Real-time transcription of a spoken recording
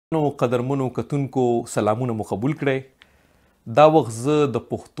نو قدرمنو کتونکو سلامونه مو قبول کړئ. دا وخت زه د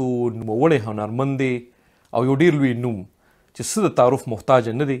پښتو نوموړی هنرمند او یو ډېر لوی نوم چې څه د تعارف محتاج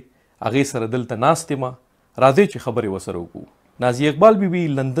نه دی هغې سره دلته ناست یمه. راځئ چې خبرې ورسره وکړو. نازیه اقبال بیبي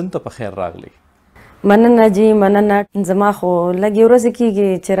لندن ته په خیر راغلی. مننه جی مننه. زما خو لږې ورځې کېږي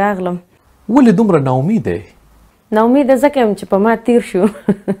چې راغلم. ولې دومره ناامیده یې؟ ناامیده ځکه یم چې په ما تیر شو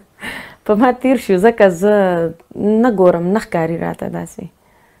په ما تیر شو ځکه زه نه ګورم، نه ښکاري راته داسې.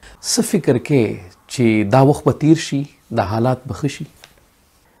 څه فکر کې چې دا وخت به تیر شي، د حالات به ښه شي؟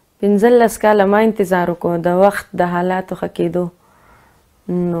 15 کاله ما انتظار وکړو د وخت د حالاتو ښه کېدو،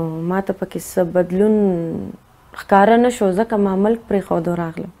 نو ما ته پکې څه بدلون ښکاره نه شو ځکه ما ملک پرېښودو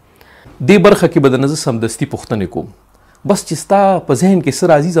راغلم. دې برخه کې به د نه زه سمدستي پوښتنې کوم، بس چې ستا په ذهن کې څه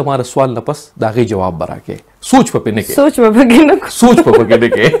راځي زما د سوال نه پس د هغې جواب به راکړې. سوچ به پرې نه کوې؟ سوچ به پکې نه کوم. سوچ به پکې نه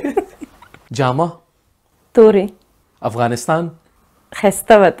کوې. جامه؟ تورې. افغانستان؟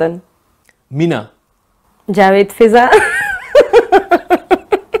 ښایسته وطن. مینه؟ جاوید فضا.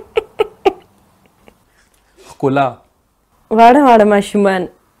 ښکلا؟ واړه واړه ماشومان.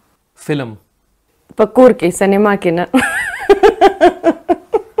 فلم؟ په کور کې، سینما کې نه.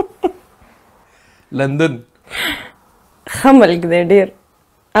 لندن؟ ښه ملک دی ډېر،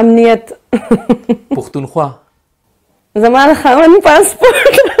 امنیت. پښتونخوا؟ زما د خاوند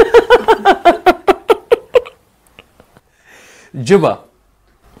پاسپورټ. ژبه؟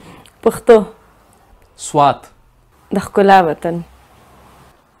 پښتو. سوات؟ د ښکلا وطن.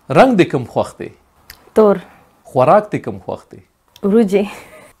 رنګ دې کوم خوښ دی؟ تور. خوراک دې کوم خوښ دی؟ وریجې.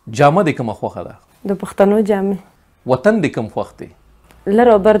 جامه دې کومه خوښه ده؟ د پښتنو جامې. وطن دې کوم خوښ دی؟ لر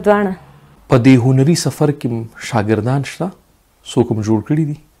او بر دواړه. په دې هنري سفر کې شاګردان شته؟ څوک هم جوړ کړي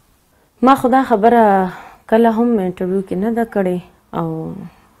دي؟ ما خو دا خبره کله هم انټرویو کې نه ده کړې او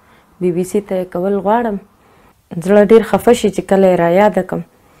بي بي سي ته یې کول غواړم. زړه ډېر خفه شي چې کله یې رایاده کړم.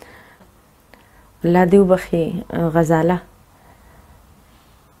 الله دې وبخي غزاله.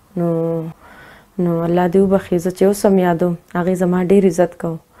 نو الله دې وبخي، زه چې اوس هم یادوم هغې زما ډېر عزت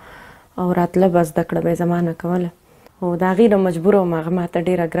کو او راتله به زده کړه به یې زما نه کوله، او د هغې نه مجبوره وم، هغه ماته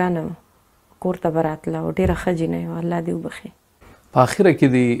ډېره ګرانه وه، کور ته به راتله او ډېره ښه جینۍ وه. الله دې وبخي. په آخره کې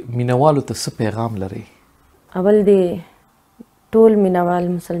د مینوالو ته څه پیغام لرئ؟ اول دې ټول مینوال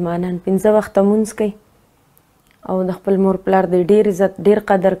مسلمانان 15 وخته لمونځ کوي او د خپل مور پلار دې ډېر عزت ډېر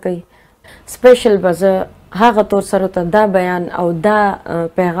قدر کوي. سپیشل به زه هغه تور سرو ته دا بیان او دا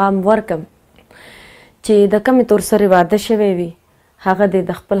پیغام ورکم چې د کمې تور سرې واده شوی وي هغه دې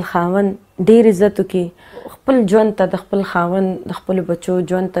د خپل خاوند ډېر عزت وکړي، خپل ژوند ته د خپل خاوند د خپلو بچو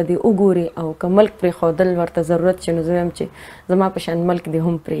ژوند ته دې وګوري، او که ملک پرېښودل ورته ضرورت شي نو زه وایم چې زما په شان ملک دې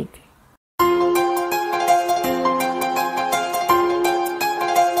هم پرېږدي.